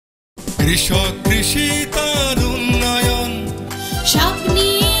কৃষক কৃষি তার উন্নয়ন সব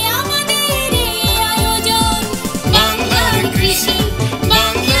নিয়ে আমাদের এই আয়োজন বাংলার কৃষি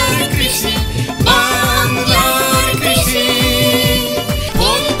বাংলার কৃষি বাংলার কৃষি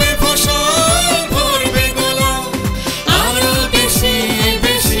ফলবে ফসল ভরবে গোলাম আরো বেশি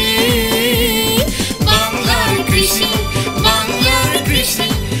বেশি বাংলার কৃষি বাংলার কৃষি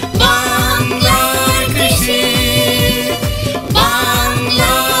বাংলার কৃষি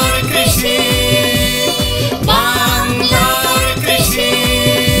বাংলার কৃষি বাংলার কৃষি।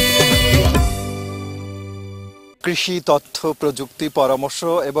 কৃষি তথ্য প্রযুক্তি পরামর্শ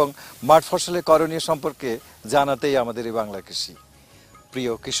এবং মাঠ ফসলের করণীয় সম্পর্কে জানাতেই আমাদের এই বাংলা কৃষি।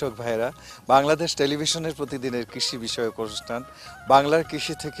 প্রিয় কৃষক ভাইয়েরা, বাংলাদেশ টেলিভিশনের প্রতিদিনের কৃষি বিষয়ক অনুষ্ঠান বাংলার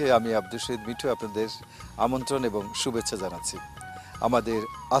কৃষি থেকে আমি আব্দুল শহীদ মিঠু আপনাদের আমন্ত্রণ এবং শুভেচ্ছা জানাচ্ছি। আমাদের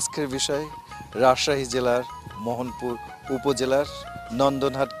আজকের বিষয় রাজশাহী জেলার মোহনপুর উপজেলার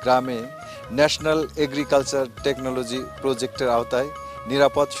নন্দনহাট গ্রামে ন্যাশনাল এগ্রিকালচার টেকনোলজি প্রজেক্টের আওতায়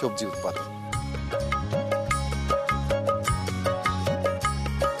নিরাপদ সবজি উৎপাদন।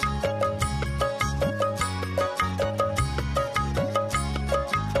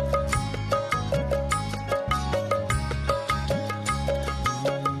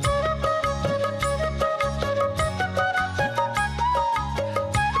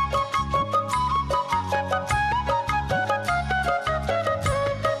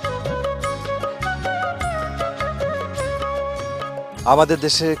 আমাদের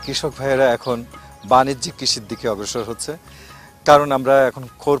দেশে কৃষক ভাইয়েরা এখন বাণিজ্যিক কৃষির দিকে অগ্রসর হচ্ছে, কারণ আমরা এখন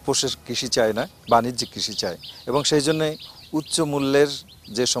খোরপোশের কৃষি চাই না, বাণিজ্যিক কৃষি চাই এবং সেই জন্যই উচ্চ মূল্যের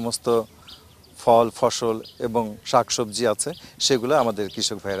যে সমস্ত ফল ফসল এবং শাকসবজি আছে সেগুলো আমাদের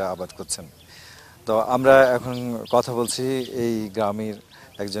কৃষক ভাইয়েরা আবাদ করছেন। তো আমরা এখন কথা বলছি এই গ্রামের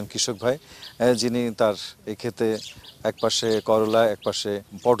একজন কৃষক ভাই, যিনি তার এই ক্ষেতে একপাশে করলা একপাশে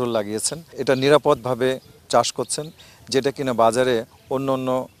পটল লাগিয়েছেন। এটা নিরাপদভাবে চাষ করছেন, যেটা কিনা বাজারে অন্য অন্য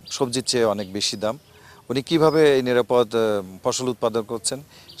সবজির চেয়ে অনেক বেশি দাম। উনি কিভাবে এই নিরাপদ ফসল উৎপাদন করছেন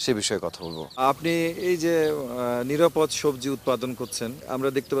সে বিষয়ে কথা বলবো। আপনি এই যে নিরাপদ সবজি উৎপাদন করছেন, আমরা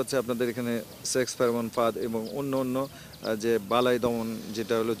দেখতে পাচ্ছি আপনাদের এখানে সেক্স ফেরোমন ফাঁদ এবং অন্য অন্য যে বালাই দমন,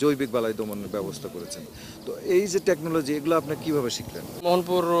 যেটা হলো জৈবিক বালাই দমনের ব্যবস্থা করেছেন। তো এই যে টেকনোলজি, এগুলো আপনি কিভাবে শিখলেন?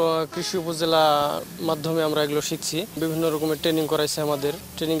 মোহনপুর কৃষি উপজেলা মাধ্যমে আমরা এগুলো শিখছি, বিভিন্ন রকমের ট্রেনিং করাইছে আমাদের।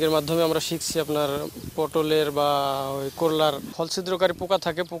 ট্রেনিংয়ের মাধ্যমে আমরা শিখছি আপনার পটলের বা ওই করলার ফল ছিদ্রকারী পোকা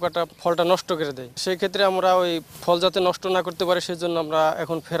থাকে, পোকাটা ফলটা নষ্ট করে দেয়। সেই ক্ষেত্রে আমরা ওই ফল যাতে নষ্ট না করতে পারে সেই জন্য আমরা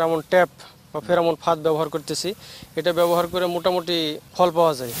এখন ফেরামন ট্যাপ বা ফেরামন ফাঁদ ব্যবহার করতেছি। এটা ব্যবহার করে মোটামুটি ফল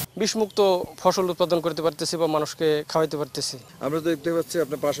পাওয়া যায়, বিষমুক্ত ফসল উৎপাদন করতে পারতেছি বা মানুষকে খাওয়াইতে পারতেছি। আমরা তো দেখতে পাচ্ছি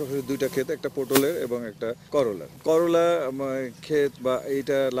আপনার পাশাপাশি দুইটা ক্ষেত, একটা পটলের এবং একটা করলার। করলা ক্ষেত বা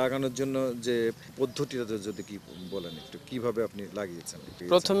এইটা লাগানোর জন্য যে পদ্ধতিটা যদি কি বলেন একটু, কিভাবে আপনি লাগিয়েছেন?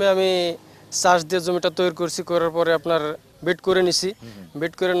 প্রথমে আমি চাষ দিয়ে জমিটা তৈরি করছি, করার পরে আপনার বেড করে নিছি,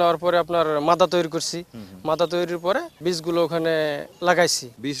 বেড করে নেওয়ার পরে আপনার মাদা তৈরি করছি, মাদা তৈরির পরে বীজগুলো ওখানে লাগাইছি।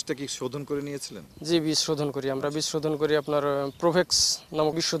 বীজটা কি শোধন করে নিয়েছিলেন? জি, বীজ শোধন করি আমরা। বীজ শোধন করি আপনার প্রোভেক্স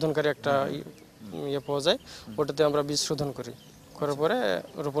নামক বীজ শোধনকারী একটা ইয়ে পাওয়া যায়, ওটাতে আমরা বীজ শোধন করি, করার পরে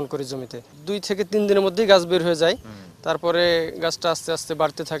রোপণ করি জমিতে। 2 থেকে 3 দিনের মধ্যেই গাছ বের হয়ে যায়। তারপরে গাছটা আস্তে আস্তে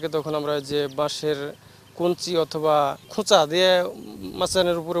বাড়তে থাকে, তখন আমরা যে বাঁশের কঞ্চি অথবা খোঁচা দিয়ে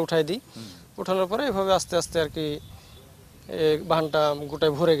মাচানের উপরে উঠাই দিই। উঠানোর পরে এভাবে আস্তে আস্তে আর কি বাহানটা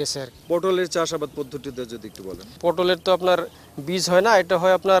গোটায় ভরে গেছে আর কি। পটলের চাষাবাদ পদ্ধতিতে যদি একটু বলেন। পটলের তো আপনার বীজ হয় না, এটা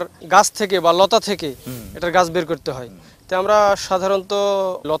হয় আপনার গাছ থেকে বা লতা থেকে এটার গাছ বের করতে হয়। তো আমরা সাধারণত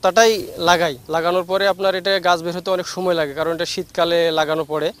লতাটাই লাগাই, লাগানোর পরে আপনার এটা গাছ বের হতে অনেক সময় লাগে, কারণ এটা শীতকালে লাগানো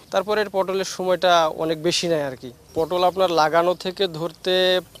পড়ে। তারপরে পটলের সময়টা অনেক বেশি নেয় আর কি। পটল আপনার লাগানো থেকে ধরতে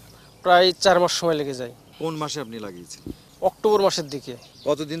প্রায় 4 মাস সময় লেগে যায়। কোন মাসে আপনি লাগিয়েছেন? অক্টোবর মাসের দিকে।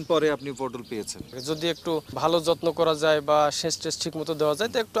 কতদিন পরে আপনি পটল পেয়েছেন? যদি একটু ভালো যত্ন করা যায় বা সেচ টেচ ঠিক মতো দেওয়া যায়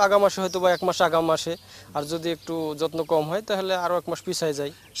তো একটু আগাম মাসে, হয়তো বা 1 মাস আগাম মাসে। আর যদি একটু যত্ন কম হয় তাহলে আরো 1 মাস পিছায়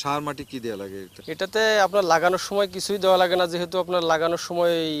যায়। সার মাটি কি দেওয়া লাগে? এটাতে আপনার লাগানোর সময় কিছুই দেওয়া লাগে না, যেহেতু আপনার লাগানোর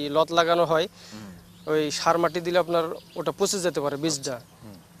সময় লত লাগানো হয়। ওই সার মাটি দিলে আপনার ওটা পচে যেতে পারে বীজটা।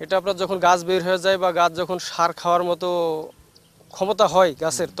 এটা আপনার যখন গাছ বের হয়ে যায় বা গাছ যখন সার খাওয়ার মতো ক্ষমতা হয়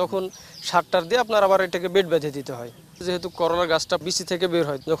গাছের, তখন সারটার দিয়ে আপনার আবার এটাকে বেড বেঁধে দিতে হয়। যেহেতু করলার গাছটা বিচি থেকে বের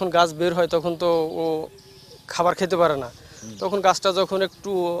হয়, যখন গাছ বের হয় তখন তো ও খাবার খেতে পারে না, তখন গাছটা যখন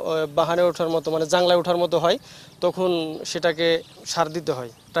একটু বাহানে ওঠার মতো মানে জাংলায় ওঠার মতো হয় তখন সেটাকে সার দিতে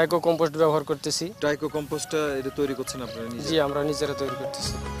হয়। ট্রাইকো কম্পোস্ট ব্যবহার করতেছি। ট্রাইকো কম্পোস্টটা এটা তৈরি করছেন আপনারা নিজে? জি, আমরা নিজেরা তৈরি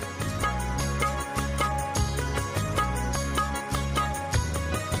করতেছি।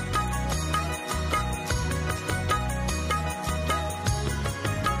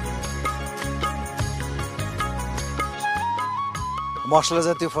 মশলা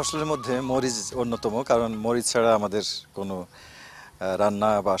জাতীয় ফসলের মধ্যে মরিচ অন্যতম, কারণ মরিচ ছাড়া আমাদের কোনো রান্না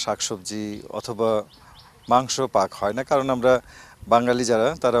বা শাকসবজি অথবা মাংস পাক হয় না, কারণ আমরা বাঙালি যারা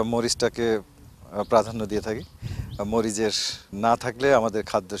তারা মরিচটাকে প্রাধান্য দিয়ে থাকি। মরিচের না থাকলে আমাদের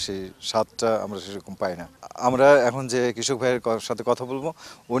খাদ্য সেই স্বাদটা আমরা সেরকম পাই না। আমরা এখন যে কৃষক ভাইয়ের সাথে কথা বলবো,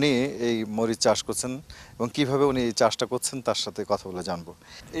 উনি এই মরিচ চাষ করছেন এবং কিভাবে উনি এই চাষটা করছেন তার সাথে কথা বলে জানবো।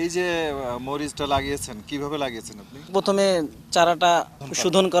 এই যে মরিচটা লাগিয়েছেন, কিভাবে লাগিয়েছেন আপনি? প্রথমে চারাটা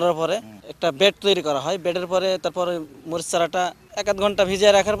শোধন করার পরে একটা বেড তৈরি করা হয়, বেডের পরে তারপরে মরিচ চারাটা 1-1 ঘন্টা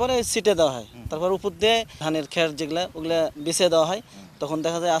ভিজিয়ে রাখার পরে ছিটে দেওয়া হয়। তারপর উপর দিয়ে ধানের খের যেগুলা ওগুলা বিছিয়ে দেওয়া হয়। তখন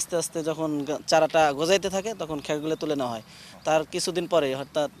দেখা যায় আস্তে আস্তে যখন চারাটা গজাইতে থাকে তখন খেরগুলো তুলে নেওয়া হয়। তার কিছুদিন পরে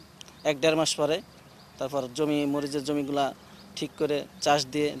অর্থাৎ 1-1.5 মাস পরে তারপর মরিচের জমিগুলা ঠিক করে চাষ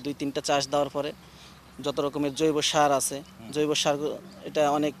দিয়ে 2-3টা চাষ দেওয়ার পরে যত রকমের জৈব সার আছে, জৈব সার এটা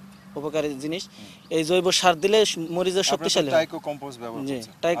অনেক উপকারী জিনিস। এই জৈব সার দিলে মরিচের শক্তিশালী হয়। জি,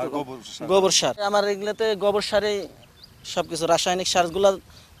 গোবর সার। আমার এগুলোতে গোবর সারে সবকিছু, রাসায়নিক সারগুলো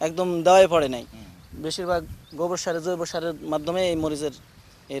একদম দেওয়াই পড়ে নাই। বেশিরভাগ গোবর সারে, জৈব সারের মাধ্যমে এই মরিচের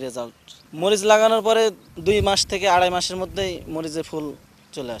এই রেজাল্ট। মরিচ লাগানোর পরে 2 মাস থেকে 2.5 মাসের মধ্যেই মরিচের ফুল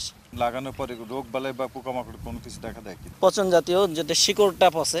চলে আসে। লাগানোর পরে রোগ বালাই বা পোকামাকড় কোনো কিছু দেখা দেয় কি? পচন জাতীয় যেটা শিকড়টা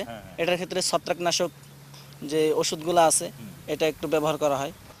পচে, এটার ক্ষেত্রে ছত্রাকনাশক যে ওষুধগুলো আছে এটা একটু ব্যবহার করা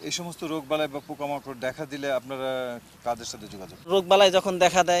হয়। এই সমস্ত রোগ বালাই বা পোকামাকড় দেখা দিলে আপনারা কাদের সাথে যোগাযোগ? রোগ বালাই যখন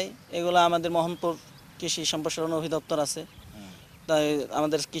দেখা দেয় এগুলো আমাদের মোহাম্মদপুর কৃষি সম্প্রসারণ অধিদপ্তর আছে, তাই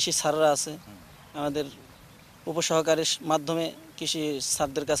আমাদের কৃষি স্যাররা আছে, আমাদের উপসহকারীর মাধ্যমে কৃষি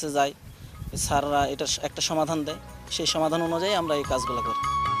স্যারদের কাছে যায়। স্যাররা এটার একটা সমাধান দেয়, সেই সমাধান অনুযায়ী আমরা এই কাজগুলো করি।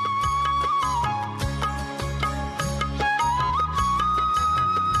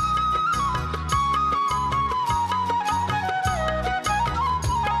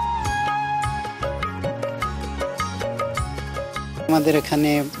 আমাদের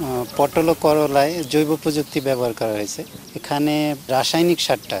এখানে পটল ও করলায় জৈব প্রযুক্তি ব্যবহার করা হয়েছে। এখানে রাসায়নিক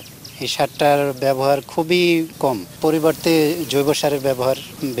সারটা, এই সারটার ব্যবহার খুবই কম, পরিবর্তে জৈব সারের ব্যবহার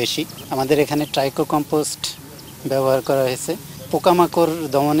বেশি। আমাদের এখানে ট্রাইকো কম্পোস্ট ব্যবহার করা হয়েছে পোকামাকড়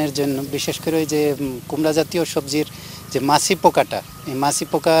দমনের জন্য। বিশেষ করে ওই যে কুমড়া জাতীয় সবজির যে মাছি পোকাটা, এই মাছি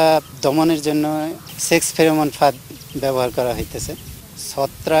পোকা দমনের জন্য সেক্স ফেরোমন ফাঁদ ব্যবহার করা হইতেছে।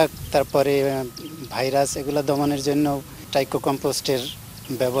 ছত্রাক, তারপরে ভাইরাস, এগুলো দমনের জন্য ট্রাইকো কম্পোস্টের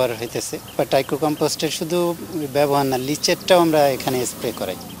ব্যবহার হইতেছে। বা ট্রাইকো কম্পোস্টের শুধু ব্যবহার না, লিচেরটাও আমরা এখানে স্প্রে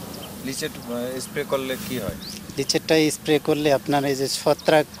করাই। লিচেট স্প্রে করলে কি হয়? লিচেরটা স্প্রে করলে আপনার এই যে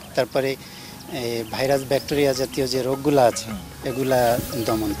ছত্রাক, তারপরে ভাইরাস ব্যাকটেরিয়া জাতীয় যে রোগগুলো আছে এগুলা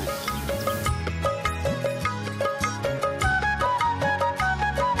দমন হয়।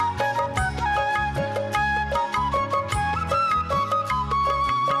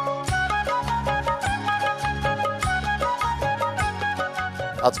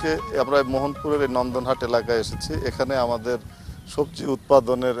 আজকে আমরা মোহনপুরের এই নন্দনহাট এলাকায় এসেছি। এখানে আমাদের সবজি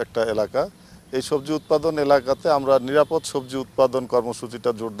উৎপাদনের একটা এলাকা। এই সবজি উৎপাদন এলাকাতে আমরা নিরাপদ সবজি উৎপাদন কর্মসূচিটা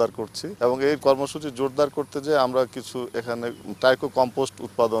জোরদার করছি এবং এই কর্মসূচি জোরদার করতে যে আমরা কিছু এখানে ট্রাইকো কম্পোস্ট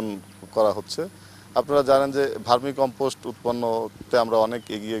উৎপাদন করা হচ্ছে। আপনারা জানেন যে ভার্মি কম্পোস্ট উৎপন্নতে আমরা অনেক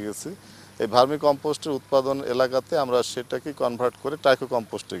এগিয়ে গেছি। এই ভার্মি কম্পোস্টের উৎপাদন এলাকাতে আমরা সেটাকে কনভার্ট করে ট্রাইকো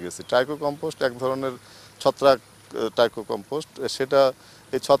কম্পোস্টে গেছি। ট্রাইকো কম্পোস্ট এক ধরনের ছত্রাক ট্রাইকো কম্পোস্ট। সেটা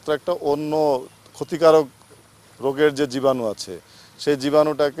এই ছত্রাকটা অন্য ক্ষতিকারক রোগের যে জীবাণু আছে সেই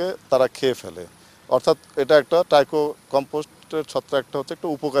জীবাণুটাকে তারা খেয়ে ফেলে। অর্থাৎ এটা একটা ট্রাইকো কম্পোস্টের ছত্রাকটা হচ্ছে একটা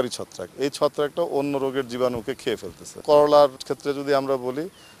উপকারী ছত্রাক। এই ছত্রাকটা অন্য রোগের জীবাণুকে খেয়ে ফেলতেছে। করলার ক্ষেত্রে যদি আমরা বলি,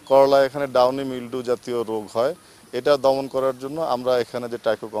 করলা এখানে ডাউনি মিলডু জাতীয় রোগ হয়। এটা দমন করার জন্য আমরা এখানে যে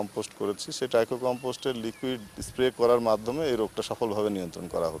ট্রাইকো কম্পোস্ট করেছি, সেই ট্রাইকো কম্পোস্টের লিকুইড স্প্রে করার মাধ্যমে এই রোগটা সফলভাবে নিয়ন্ত্রণ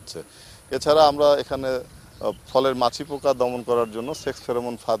করা হচ্ছে। এছাড়া আমরা এখানে ফলের মাছি পোকা দমন করার জন্য সেক্স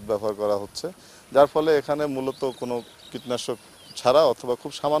ফেরোমন ফাঁদ ব্যবহার করা হচ্ছে, যার ফলে এখানে মূলত কোনো কীটনাশক ছাড়া অথবা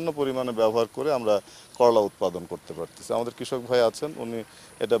খুব সামান্য পরিমাণে ব্যবহার করে আমরা করলা উৎপাদন করতে পারতেছি। আমাদের কৃষক ভাই আছেন, উনি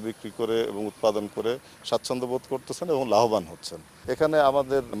এটা বিক্রি করে এবং উৎপাদন করে স্বাচ্ছন্দ্য বোধ করতেছেন এবং লাভবান হচ্ছেন। এখানে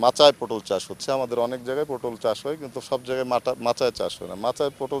আমাদের মাচায় পটল চাষ হচ্ছে। আমাদের অনেক জায়গায় পটল চাষ হয়, কিন্তু সব জায়গায় মাচায় চাষ হয় না।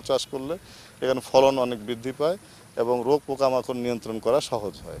 মাচায় পটল চাষ করলে এখানে ফলন অনেক বৃদ্ধি পায় এবং রোগ পোকামাকড় নিয়ন্ত্রণ করা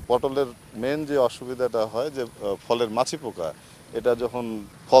সহজ হয়। পটলের মেন যে অসুবিধাটা হয় যে ফলের মাছি পোকা, এটা যখন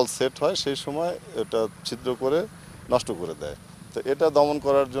ফল সেট হয় সেই সময় এটা ছিদ্র করে নষ্ট করে দেয়। তো এটা দমন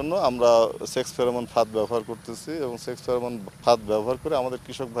করার জন্য আমরা সেক্স ফেরোমন ফাঁদ ব্যবহার করতেছি এবং সেক্স ফেরোমন ফাঁদ ব্যবহার করে আমাদের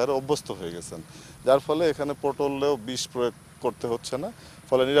কৃষক ভাইরা অভ্যস্ত হয়ে গেছেন, যার ফলে এখানে পটলেও বিষ প্রয়োগ করতে হচ্ছে না,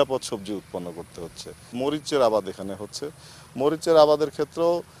 ফলে নিরাপদ সবজি উৎপন্ন করতে হচ্ছে। মরিচের আবাদ এখানে হচ্ছে। মরিচের আবাদের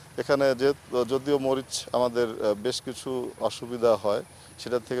ক্ষেত্রেও এখানে যদিও মরিচ আমাদের বেশ কিছু অসুবিধা হয়,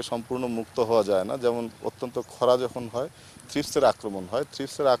 সেটা থেকে সম্পূর্ণ মুক্ত হওয়া যায় না। যেমন অত্যন্ত খরা যখন হয় থ্রিপসের আক্রমণ হয়।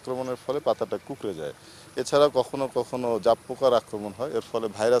 থ্রিপসের আক্রমণের ফলে পাতাটা কুঁকড়ে যায়। এছাড়াও কখনো কখনো জাপ পোকার আক্রমণ হয়, এর ফলে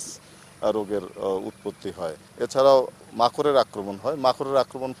ভাইরাস রোগের উৎপত্তি হয়। এছাড়াও মাকড়ের আক্রমণ হয়, মাকড়ের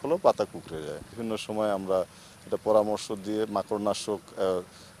আক্রমণ ফলেও পাতা কুঁকড়ে যায়। বিভিন্ন সময় আমরা এটা পরামর্শ দিয়ে মাকড়নাশক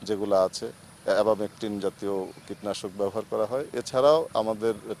যেগুলো আছে অ্যাবামেকটিন জাতীয় কীটনাশক ব্যবহার করা হয়। এছাড়াও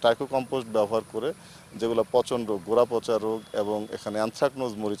আমাদের টাইকোকম্পোস্ট ব্যবহার করে যেগুলো পচন রোগ, গোড়া পচা রোগ এবং এখানে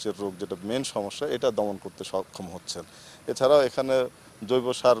অ্যানথ্রাকনোজ মরিচের রোগ যেটা মেন সমস্যা, এটা দমন করতে সক্ষম হচ্ছেন। এছাড়াও এখানে জৈব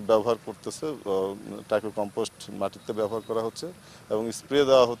সার ব্যবহার করতেছে, টাইকোকম্পোস্ট মাটিতে ব্যবহার করা হচ্ছে এবং স্প্রে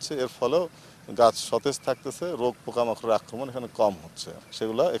দেওয়া হচ্ছে। এর ফলেও গাছ সতেজ থাকতেছে, রোগ পোকামাকড়ের আক্রমণ এখানে কম হচ্ছে।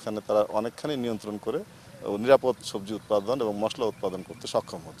 সেগুলো এখানে তারা অনেকখানি নিয়ন্ত্রণ করে নিরাপদ সবজি উৎপাদন এবং মশলা উৎপাদন করতে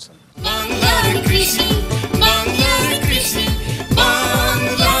সক্ষম হচ্ছেন। বাংলার কৃষি, বাংলার কৃষি,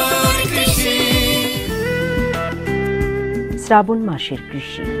 বাংলার কৃষি। শ্রাবণ মাসের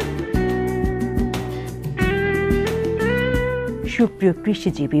কৃষি। সুপ্রিয়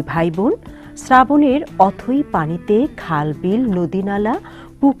কৃষিজীবী ভাই বোন, শ্রাবণের অথই পানিতে খাল বিল নদী নালা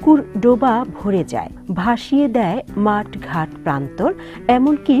পুকুর ডোবা ভরে যায়, ভাসিয়ে দেয় মাঠ ঘাট প্রান্তর,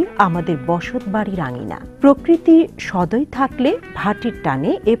 এমনকি আমাদের বসত বাড়ির আঙিনা। প্রকৃতি সদয় থাকলে ভাটির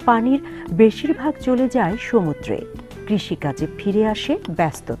টানে এ পানির বেশিরভাগ চলে যায় সমুদ্রে। কৃষিকাজে ফিরে আসে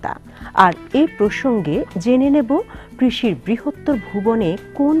ব্যস্ততা। আর এ প্রসঙ্গে জেনে নেব কৃষির বৃহত্তর ভুবনে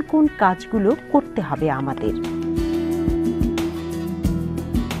কোন কোন কাজগুলো করতে হবে আমাদের।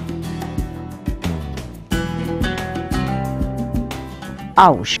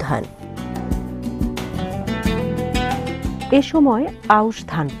 আউশ ধান। এ সময় আউশ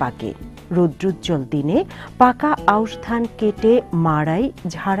ধান পাকে। রৌদ্রোজ্জ্বল দিনে পাকা আউশ ধান কেটে মাড়াই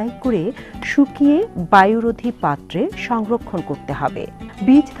ঝাড়াই করে শুকিয়ে বায়ুরোধী পাত্রে সংরক্ষণ করতে হবে।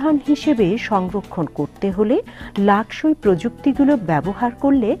 বীজ ধান হিসেবে সংরক্ষণ করতে হলে লাকসই প্রযুক্তিগুলো ব্যবহার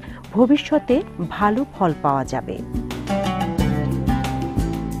করলে ভবিষ্যতে ভালো ফল পাওয়া যাবে।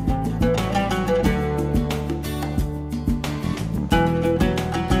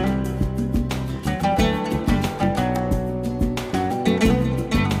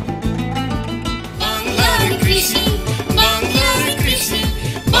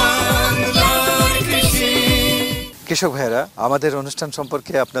 কৃষক ভাইয়েরা, আমাদের অনুষ্ঠান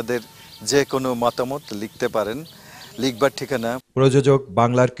সম্পর্কে আপনাদের যে কোনো মতামত লিখতে পারেন। লিখবার ঠিকানা প্রযোজক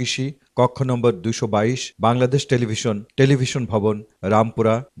বাংলার কৃষি, কক্ষ নম্বর 222, বাংলাদেশ টেলিভিশন, টেলিভিশন ভবন,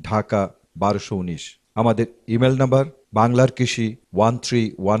 রামপুরা, ঢাকা 1219। আমাদের ইমেল নাম্বার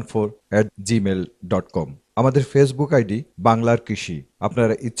banglarkrishi1314@gmail.com। আমাদের ফেসবুক আইডি বাংলার কৃষি।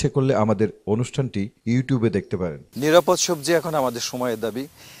 আপনারা ইচ্ছে করলে আমাদের অনুষ্ঠানটি ইউটিউবে দেখতে পারেন। নিরাপদ সবজি এখন আমাদের সময়ের দাবি।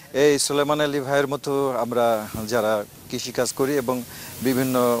 এই সুলেমান আলী ভাইয়ের মতো আমরা যারা কৃষিকাজ করি এবং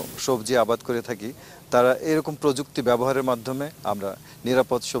বিভিন্ন সবজি আবাদ করে থাকি, তারা এরকম প্রযুক্তি ব্যবহারের মাধ্যমে আমরা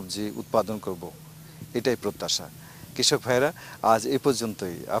নিরাপদ সবজি উৎপাদন করব, এটাই প্রত্যাশা। কৃষক ভাইয়েরা, আজ এই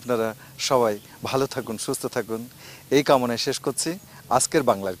পর্যন্তই। আপনারা সবাই ভালো থাকুন, সুস্থ থাকুন, এই কামনায় শেষ করছি আজকের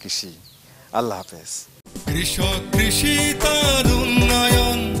বাংলার কৃষি। আল্লাহ হাফেজ। কৃষক, কৃষি তার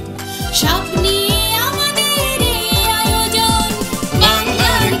উন্নয়ন, সব নিয়ে আমাদের এই আয়োজন।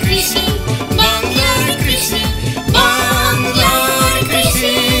 বাংলার কৃষি, বাংলার কৃষি, বাংলার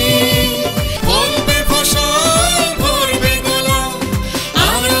কৃষি। ফলবে ফসল, ভরবে গোলাম,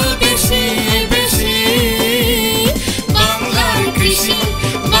 আরো বেশি বেশি। বাংলার কৃষি।